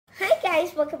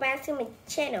guys, welcome back to my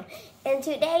channel. And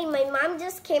today my mom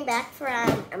just came back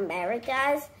from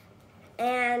Americas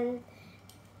and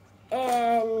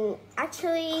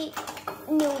actually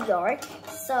New York.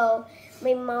 So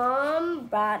my mom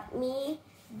brought me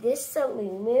this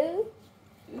Sloomoo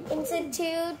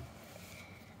Institute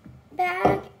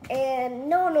bag, and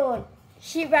no,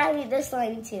 she brought me this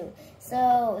one too.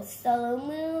 So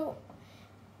Sloomoo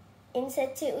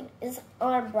Institute is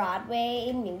on Broadway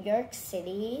in New York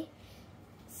City.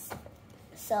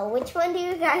 So which one do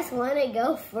you guys want to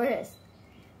go first?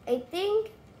 I think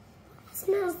it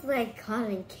smells like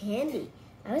cotton candy.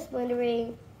 I was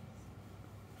wondering,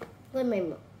 let my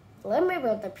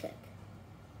brother pick.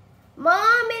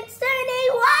 Mom, it's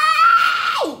turning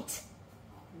white!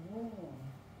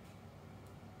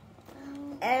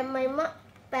 And my mom,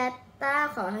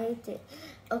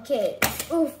 okay,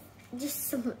 oof.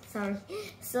 Sorry.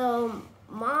 So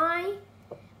my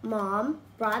mom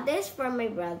brought this from my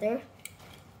brother,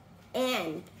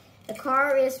 and the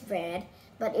color is red,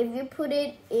 but if you put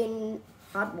it in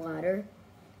hot water,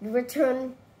 you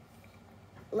return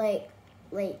like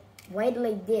white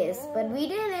like this. But we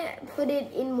didn't put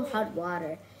it in hot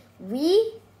water.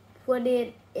 We put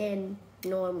it in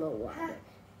normal water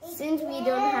since we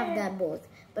don't have that both.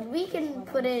 But we can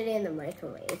put it in the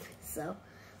microwave. So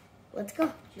let's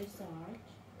go.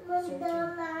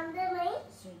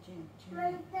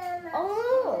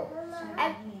 Oh,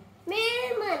 แม่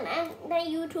เหมือนใน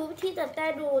YouTube ที่แต่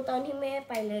ดูตอนที่แม่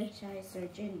ไปเลยใช่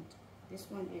Surgeon. This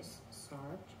one is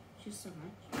Sarge. She's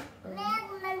Sarge.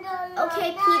 โอเค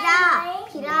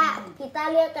พีต้า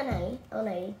เลือกกันไหนเอาไห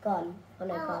นก่อนอัน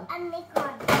นี้ก่อ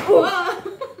น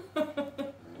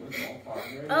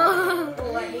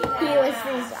He was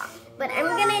shocked. But I'm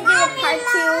gonna do a part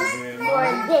 2 for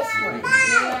this one.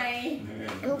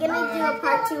 I'm gonna do a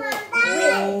part 2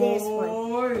 with this one.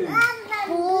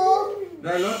 ไ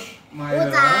ด้รถใหม่ ปู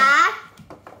เหรอ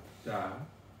จ๋า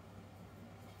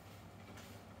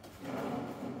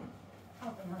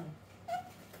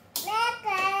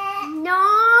No.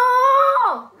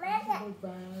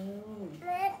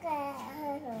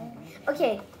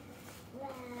 Okay.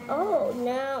 Oh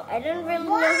no, I don't really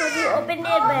know how to open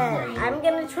it, but I'm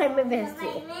gonna try my best to.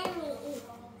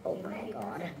 Oh my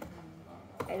god.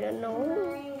 I don't know.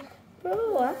 Bro,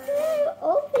 how do I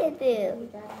open it?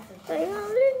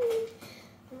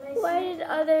 Why did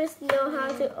others know how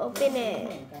to open it?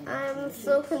 I'm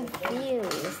so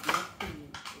confused.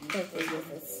 Because they use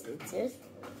the scissors.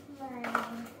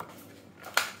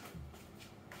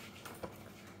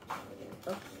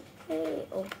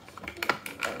 Okay.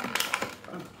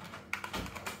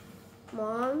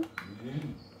 Mom,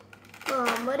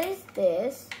 what is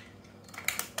this?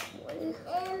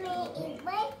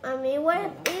 Mommy,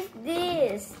 what is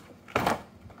this?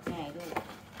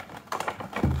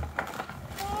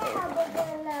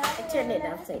 I turned it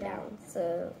upside down. So,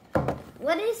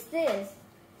 what is this?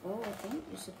 Oh, I think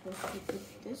you're supposed to put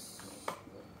this.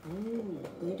 Oh,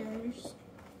 glitters.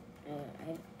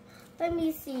 Let me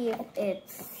see if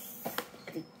it's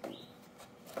sticky.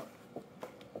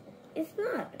 It's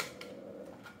not.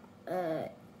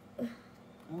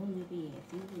 Oh, maybe I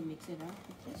think we mix it up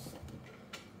with this.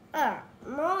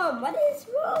 Mom, what is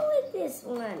wrong with this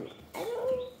one?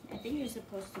 I think you're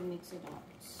supposed to mix it up.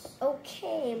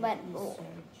 Okay, but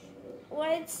why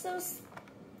it's so?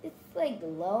 It's like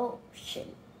lotion.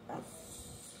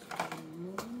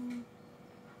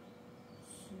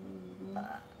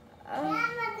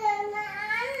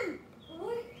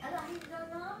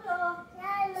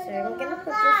 So I'm gonna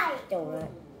put this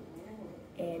donut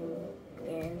in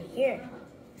here.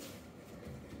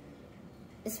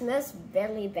 It smells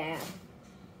very bad.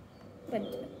 But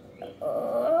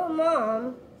oh, Mom,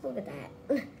 look at that.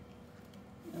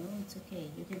 Oh, it's okay.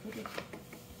 You can put it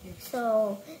here. So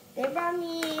they brought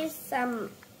me some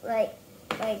oh,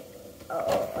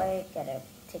 I gotta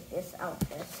take this out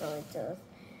first so it does.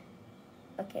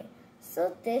 Okay, so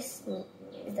this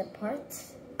is the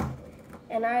parts,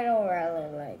 and I don't really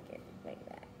like it like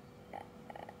that.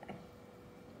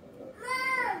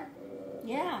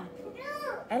 Yeah.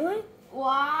 I like.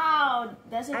 Wow,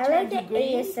 that's a I like the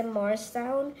ASMR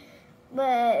sound,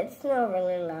 but it's not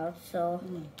really loud, so.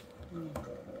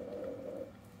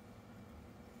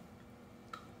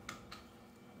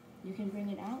 You can bring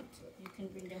it out. You can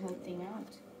bring the whole thing out.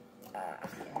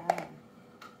 Yeah.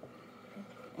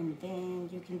 And then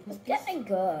you can put this. It's getting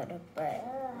good, but.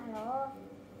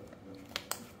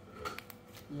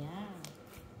 Yeah.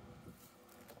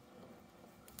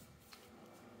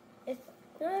 It's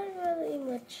not really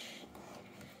much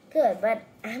good, but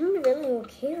I'm really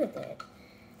okay with it.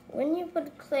 when you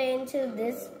put clay into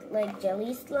this like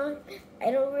jelly slime,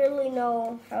 I don't really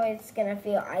know how it's gonna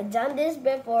feel. I done this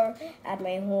before at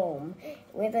my home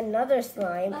with another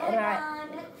slime, and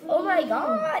oh my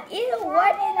god, ew,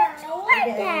 what did I do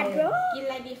like that, bro? กินอะ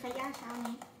ไรดีคะย่าเช้า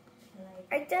นี้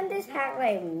I've done this hack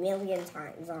like a million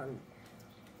times on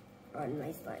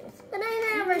my slimes, but I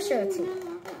never showed to you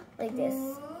like this.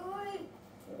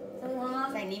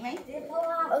 ใส่นี้ไหม เพราะ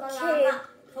ว่า Okay.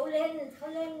 เขาเล่น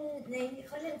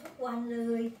ทุกวันเล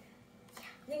ย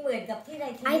นี่เหมือนกับที่ใน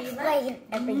ที I วี play it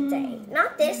every day. Not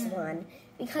this one,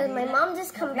 because my mom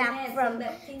just come back from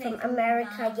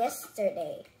America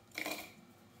yesterday.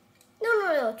 No,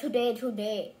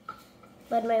 today.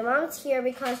 But my mom's here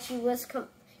because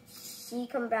she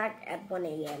come back at 1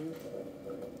 a.m.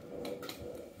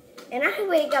 And I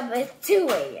wake up at 2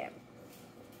 a.m.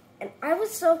 And I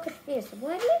was so confused.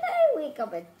 Why did I wake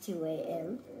up at 2 a.m.?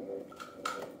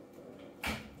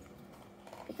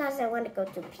 Because I want to go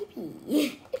to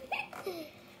pee-pee.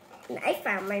 And I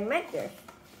found my mother.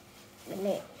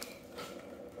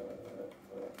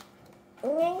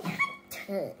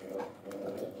 Okay,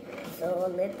 so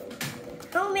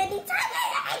how many times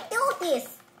did I do this?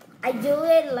 I do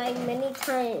it like many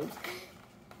times.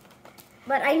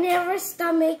 But I never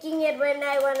stop making it when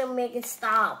I want to make it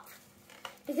stop.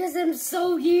 Because I'm so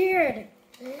weird.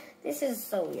 This is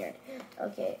so weird.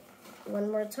 Okay, one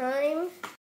more time.